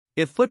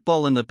If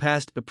football in the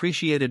past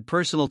appreciated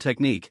personal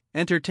technique,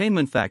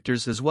 entertainment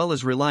factors as well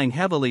as relying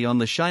heavily on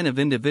the shine of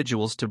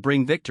individuals to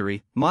bring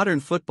victory, modern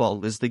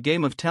football is the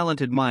game of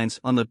talented minds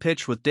on the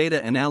pitch with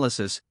data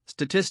analysis,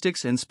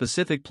 statistics and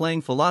specific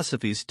playing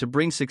philosophies to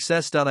bring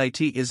success.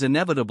 It is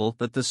inevitable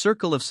that the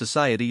circle of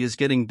society is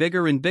getting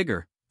bigger and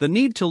bigger. The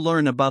need to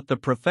learn about the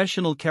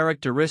professional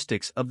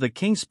characteristics of the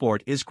king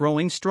sport is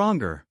growing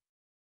stronger.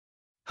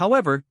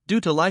 However,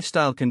 due to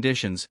lifestyle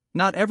conditions,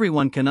 not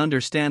everyone can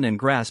understand and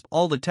grasp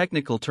all the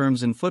technical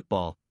terms in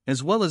football,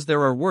 as well as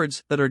there are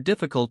words that are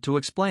difficult to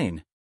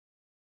explain.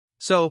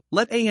 So,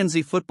 let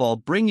ANZ Football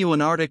bring you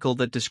an article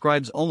that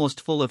describes almost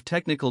full of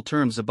technical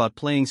terms about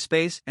playing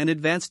space and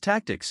advanced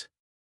tactics.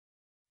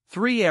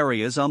 3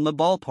 areas on the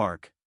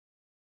ballpark.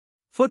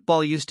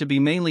 Football used to be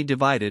mainly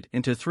divided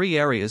into 3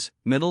 areas: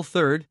 middle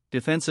third,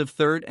 defensive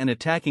third and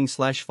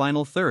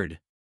attacking/final third.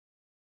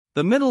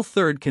 The middle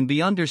third can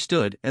be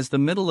understood as the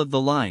middle of the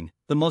line,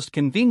 the most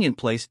convenient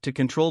place to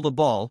control the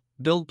ball,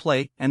 build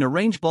play, and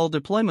arrange ball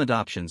deployment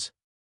options.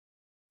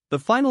 The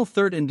final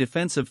third and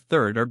defensive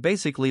third are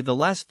basically the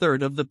last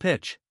third of the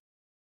pitch.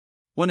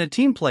 When a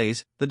team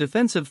plays, the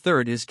defensive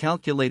third is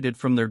calculated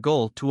from their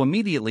goal to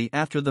immediately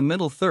after the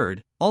middle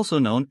third, also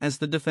known as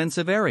the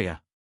defensive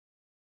area.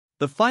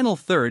 The final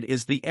third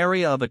is the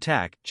area of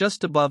attack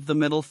just above the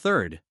middle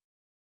third.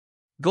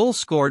 Goals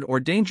scored or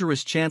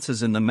dangerous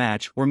chances in the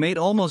match were made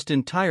almost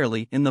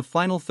entirely in the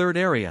final third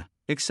area,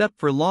 except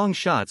for long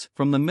shots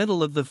from the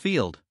middle of the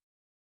field.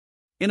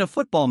 In a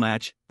football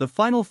match, the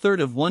final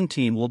third of one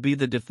team will be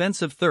the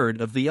defensive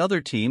third of the other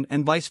team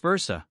and vice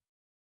versa.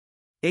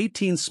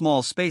 18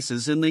 small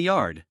spaces in the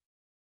yard.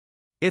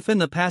 If in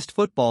the past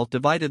football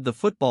divided the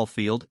football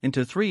field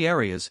into 3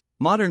 areas,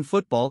 modern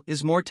football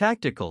is more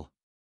tactical.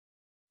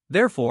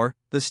 Therefore,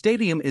 the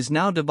stadium is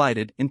now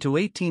divided into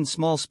 18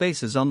 small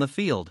spaces on the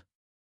field.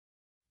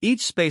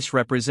 Each space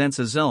represents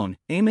a zone,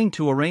 aiming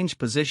to arrange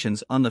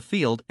positions on the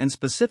field and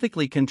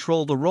specifically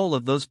control the role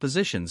of those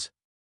positions.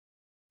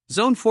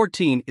 Zone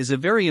 14 is a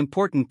very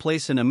important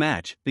place in a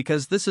match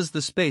because this is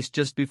the space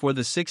just before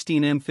the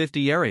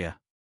 16m50 area.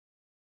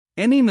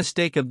 Any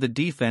mistake of the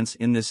defense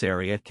in this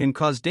area can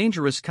cause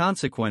dangerous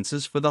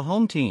consequences for the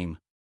home team.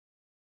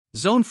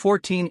 Zone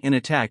 14 in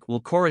attack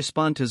will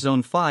correspond to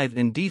Zone 5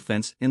 in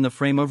defense in the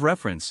frame of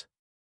reference.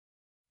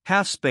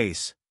 Half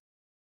space.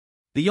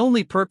 The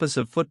only purpose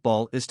of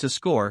football is to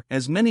score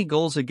as many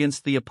goals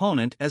against the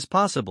opponent as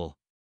possible.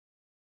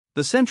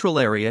 The central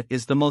area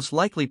is the most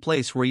likely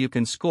place where you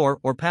can score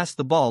or pass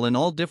the ball in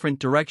all different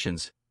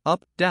directions: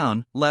 up,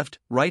 down, left,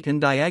 right and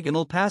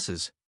diagonal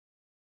passes.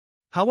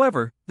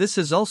 However, this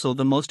is also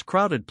the most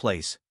crowded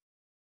place.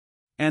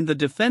 And the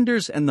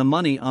defenders and the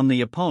money on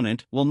the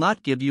opponent will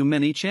not give you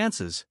many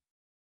chances.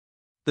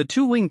 The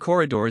 2 wing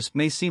corridors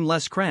may seem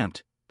less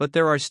cramped, but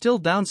there are still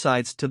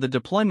downsides to the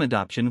deployment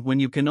option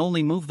when you can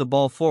only move the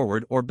ball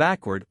forward or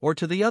backward or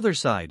to the other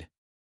side.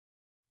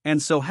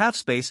 And so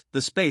half-space,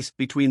 the space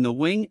between the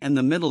wing and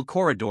the middle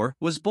corridor,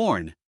 was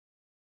born.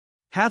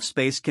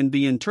 Half-space can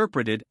be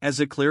interpreted as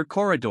a clear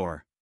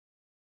corridor.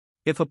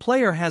 If a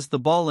player has the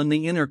ball in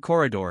the inner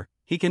corridor,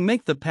 he can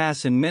make the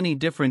pass in many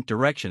different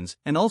directions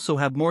and also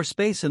have more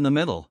space in the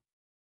middle.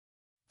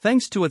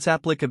 Thanks to its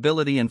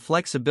applicability and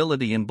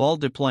flexibility in ball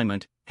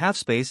deployment,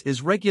 half-space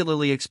is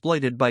regularly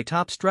exploited by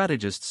top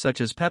strategists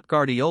such as Pep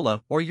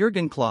Guardiola or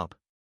Jurgen Klopp.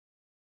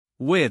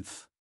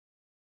 Width.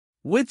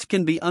 Width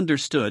can be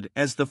understood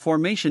as the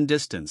formation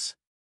distance.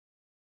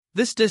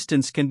 This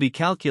distance can be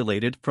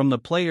calculated from the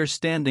player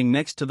standing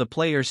next to the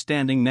player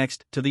standing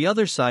next to the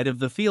other side of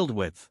the field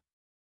width.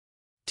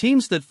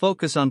 Teams that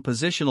focus on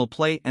positional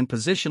play and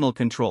positional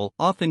control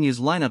often use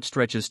lineup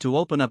stretches to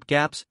open up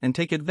gaps and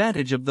take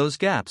advantage of those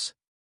gaps.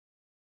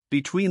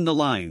 Between the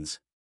lines.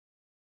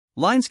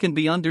 Lines can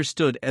be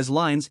understood as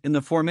lines in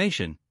the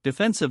formation: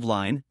 defensive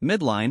line,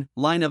 midline,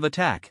 line of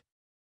attack.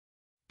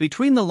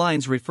 Between the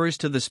lines refers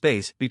to the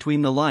space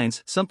between the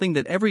lines, something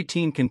that every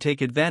team can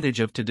take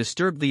advantage of to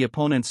disturb the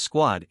opponent's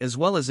squad as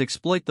well as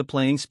exploit the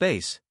playing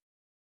space.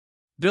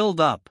 Build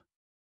up.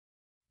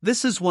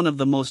 This is one of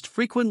the most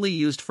frequently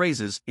used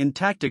phrases in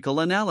tactical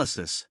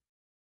analysis.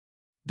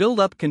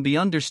 Build-up can be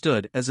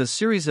understood as a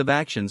series of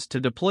actions to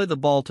deploy the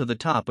ball to the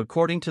top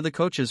according to the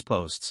coach's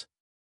posts.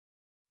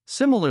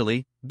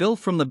 Similarly, build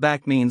from the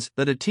back means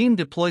that a team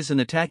deploys an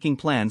attacking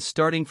plan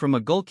starting from a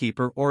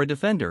goalkeeper or a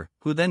defender,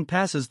 who then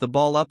passes the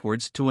ball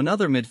upwards to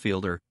another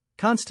midfielder,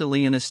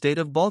 constantly in a state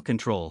of ball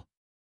control.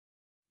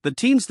 The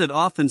teams that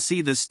often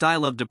see this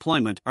style of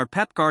deployment are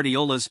Pep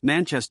Guardiola's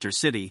Manchester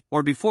City,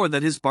 or before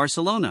that his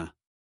Barcelona.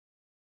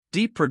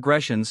 Deep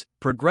progressions,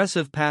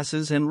 progressive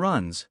passes and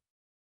runs.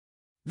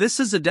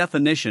 This is a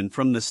definition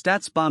from the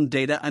StatsBomb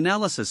data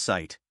analysis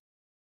site.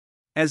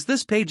 As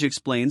this page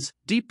explains,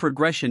 deep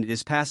progression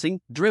is passing,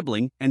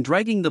 dribbling, and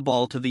dragging the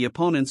ball to the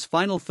opponent's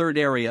final third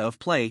area of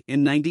play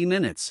in 90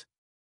 minutes.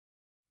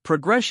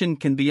 Progression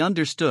can be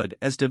understood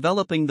as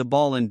developing the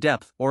ball in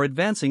depth or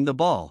advancing the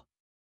ball.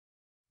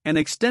 An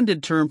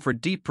extended term for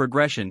deep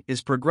progression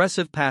is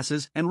progressive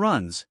passes and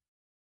runs.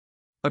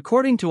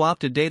 According to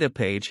Opta data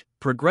page,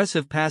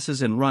 progressive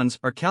passes and runs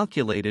are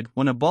calculated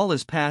when a ball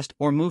is passed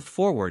or moved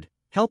forward,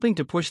 helping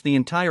to push the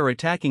entire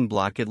attacking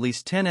block at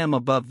least 10 m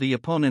above the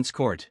opponent's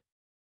court.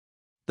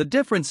 The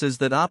difference is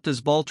that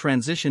Opta's ball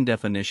transition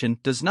definition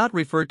does not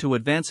refer to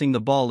advancing the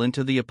ball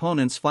into the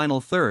opponent's final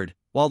third,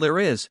 while there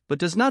is, but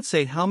does not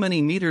say how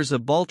many meters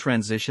of ball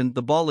transition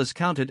the ball is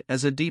counted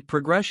as a deep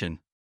progression.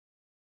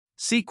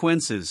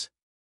 Sequences.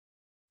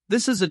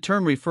 This is a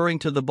term referring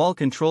to the ball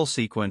control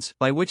sequence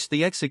by which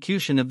the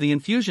execution of the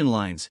infusion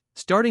lines,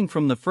 starting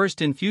from the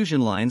first infusion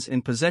lines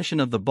in possession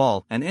of the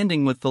ball and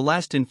ending with the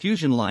last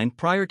infusion line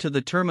prior to the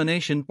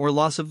termination or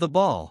loss of the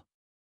ball.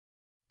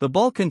 The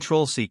ball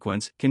control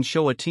sequence can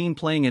show a team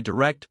playing a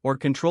direct or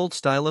controlled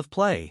style of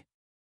play.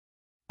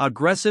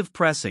 Aggressive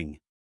pressing.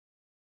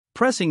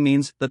 Pressing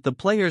means that the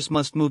players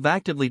must move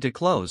actively to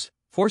close,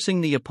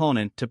 forcing the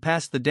opponent to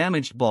pass the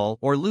damaged ball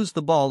or lose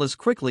the ball as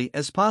quickly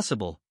as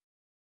possible.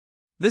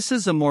 This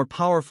is a more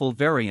powerful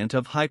variant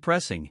of high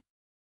pressing.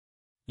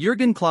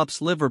 Jurgen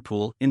Klopp's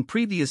Liverpool in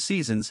previous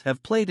seasons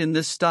have played in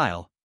this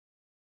style.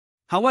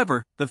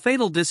 However, the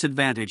fatal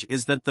disadvantage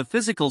is that the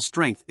physical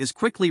strength is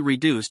quickly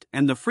reduced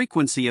and the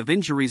frequency of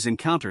injuries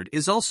encountered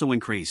is also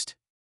increased.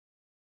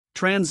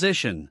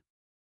 Transition.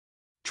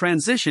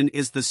 Transition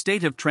is the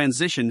state of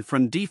transition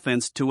from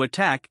defense to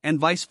attack and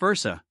vice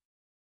versa.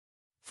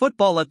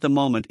 Football at the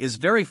moment is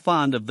very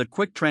fond of the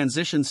quick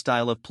transition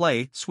style of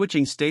play,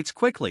 switching states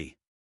quickly.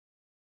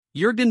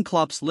 Jurgen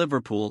Klopp's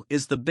Liverpool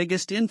is the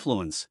biggest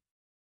influence.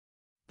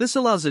 This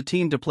allows a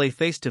team to play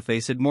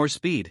face-to-face at more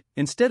speed,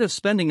 instead of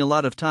spending a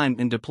lot of time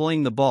in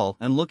deploying the ball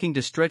and looking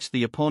to stretch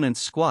the opponent's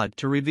squad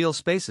to reveal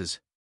spaces.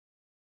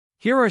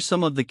 Here are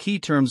some of the key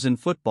terms in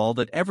football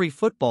that every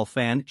football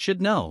fan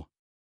should know.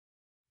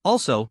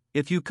 Also,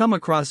 if you come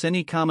across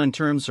any common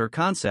terms or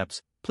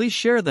concepts, please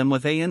share them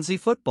with ANZ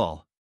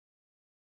Football.